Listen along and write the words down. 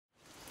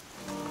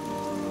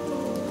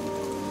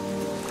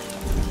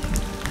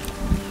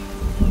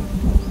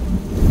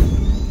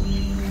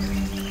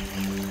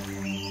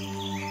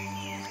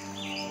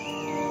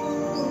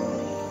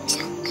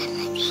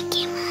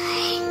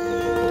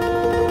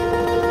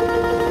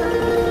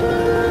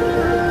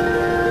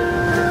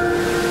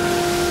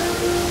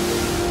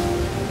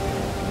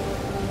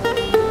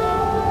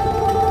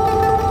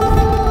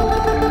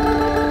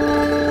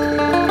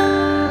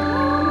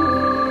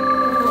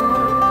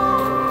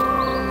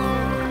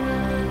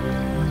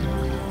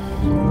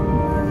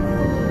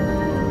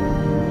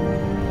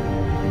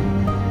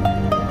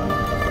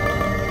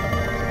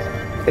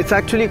It's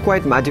actually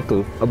quite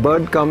magical. A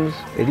bird comes,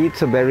 it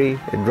eats a berry,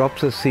 it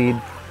drops a seed,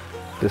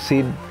 the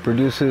seed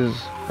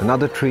produces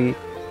another tree,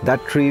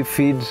 that tree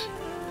feeds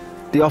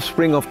the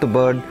offspring of the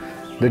bird,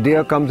 the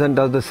deer comes and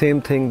does the same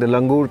thing, the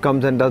langur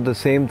comes and does the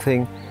same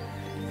thing.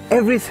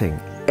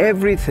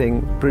 Everything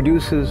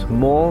produces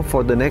more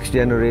for the next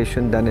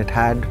generation than it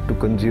had to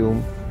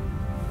consume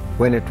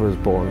when it was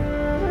born.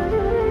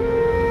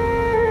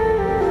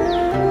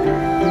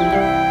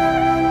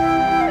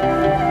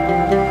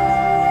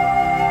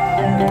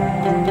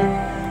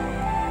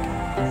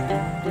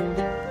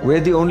 We're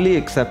the only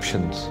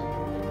exceptions.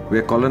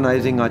 We're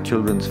colonizing our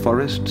children's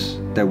forests,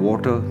 their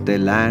water, their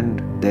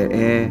land, their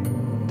air,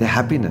 their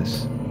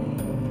happiness.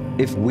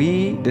 If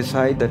we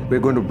decide that we're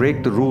going to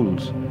break the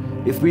rules,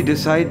 if we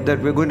decide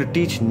that we're going to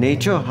teach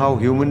nature how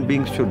human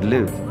beings should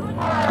live,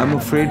 I'm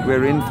afraid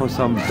we're in for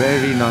some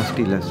very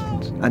nasty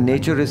lessons, and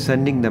nature is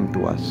sending them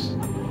to us.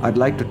 I'd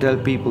like to tell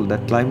people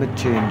that climate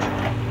change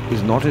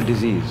is not a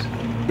disease,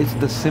 it's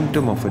the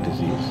symptom of a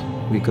disease.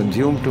 We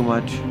consume too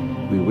much,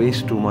 we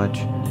waste too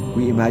much,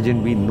 we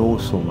imagine we know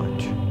so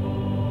much.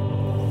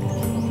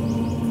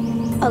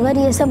 अगर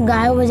ये सब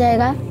गायब हो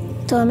जाएगा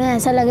तो हमें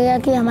ऐसा लगेगा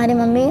कि हमारी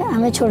मम्मी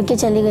हमें छोड़ के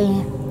चली गई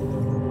हैं।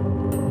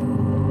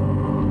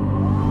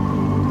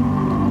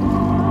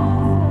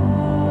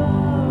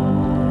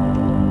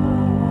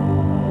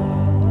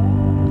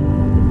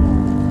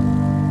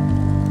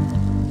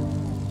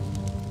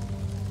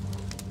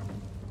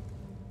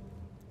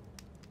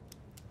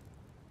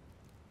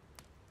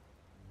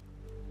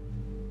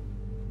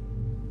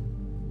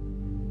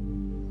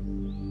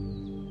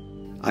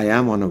 I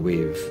am on a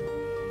wave,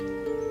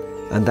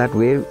 and that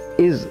wave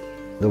is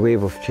the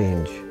wave of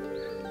change.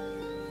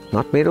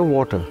 Not made of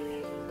water,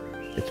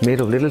 it's made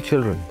of little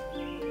children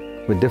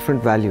with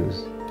different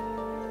values.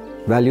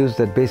 Values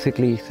that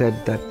basically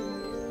said that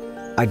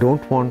I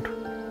don't want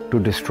to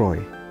destroy,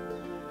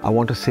 I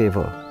want to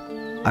savor,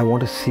 I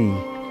want to see,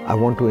 I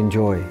want to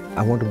enjoy,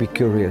 I want to be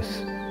curious.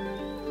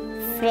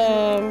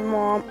 Friend,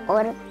 mom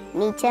और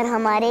nature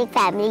हमारे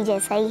family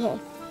जैसा ही है.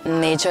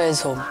 Nature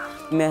is home.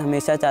 मैं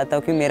हमेशा चाहता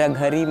हूँ कि मेरा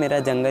घर ही मेरा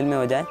जंगल में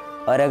हो जाए,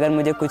 और अगर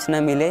मुझे कुछ ना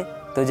मिले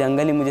तो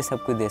जंगल ही मुझे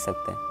सब कुछ दे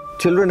सकता है.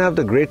 Children have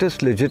the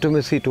greatest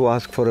legitimacy to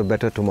ask for a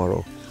better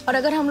tomorrow. और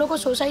अगर हम लोग को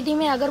सोसाइटी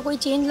में अगर कोई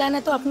चेंज लाना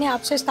है तो अपने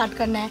आप से स्टार्ट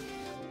करना है.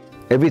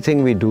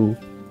 Everything we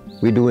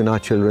do in our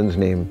children's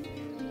name.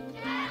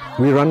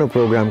 We run a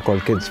program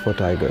called Kids for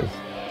Tigers,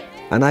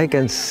 and I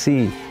can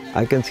see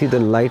the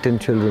light in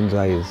children's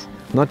eyes,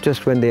 not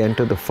just when they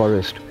enter the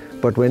forest,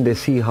 but when they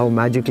see how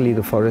magically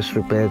the forest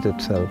repairs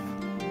itself.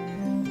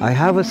 I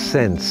have a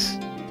sense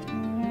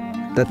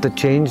that the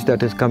change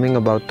that is coming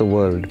about the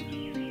world,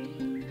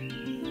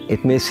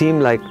 it may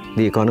seem like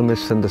the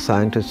economists and the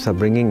scientists are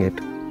bringing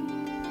it,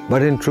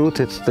 but in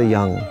truth it's the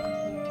young.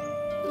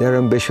 Their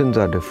ambitions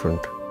are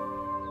different.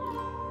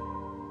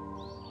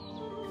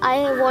 I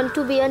want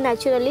to be a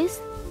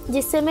naturalist,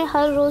 जिससे मैं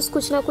हर रोज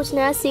कुछ ना कुछ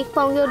नया सीख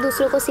पाऊंगी और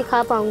दूसरों को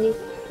सिखा पाऊंगी.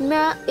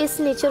 मैं इस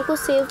नेचर को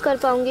सेव कर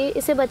पाऊंगी,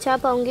 इसे बचा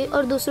पाऊंगी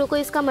और दूसरों को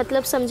इसका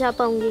मतलब समझा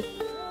पाऊंगी.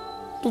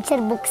 टीचर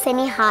बुक से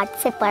नहीं हाथ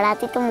से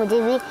पढ़ाती तो मुझे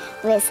भी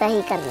वैसा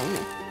ही करना है.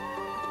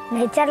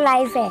 नेचर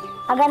लाइफ है,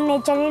 अगर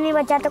नेचर ही नहीं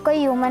बचा तो कोई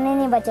ह्यूमन ही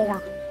नहीं बचेगा.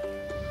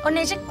 और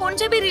नेचर कौन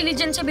से भी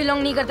रिलीजन से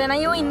बिलोंग नहीं करते, ना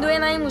ही वो हिंदू है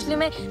ना ही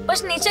मुस्लिम है,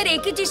 बस नेचर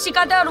एक ही चीज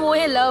सिखाता है और वो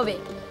है लव है.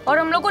 और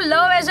हम लोग को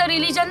लव एज अ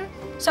रिलीजन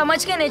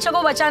समझ के नेचर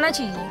को बचाना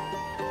चाहिए.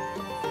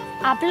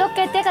 आप लोग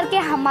कहते करके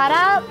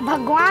हमारा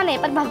भगवान है,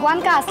 पर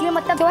भगवान का असली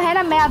मतलब जो है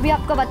ना, मैं अभी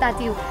आपको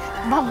बताती हूँ.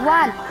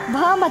 भगवान,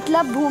 भ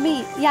मतलब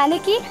भूमि यानी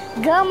कि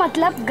ग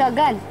मतलब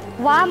गगन,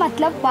 वा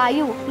मतलब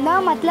वायु, न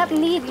मतलब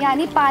नीर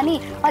यानी पानी,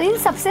 और इन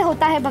सब से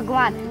होता है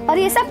भगवान. और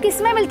ये सब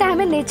किस में मिलता है?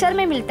 हमें नेचर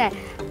में मिलता है.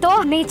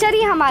 तो नेचर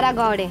ही हमारा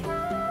गॉड है.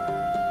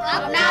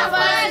 अपना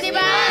फर्ज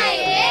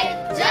निभाएंगे,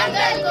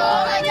 जंगल को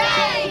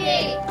बचाएंगे.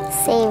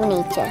 Save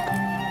nature.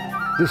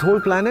 This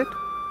whole planet,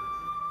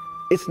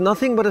 it's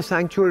nothing but a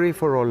sanctuary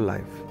for all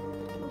life.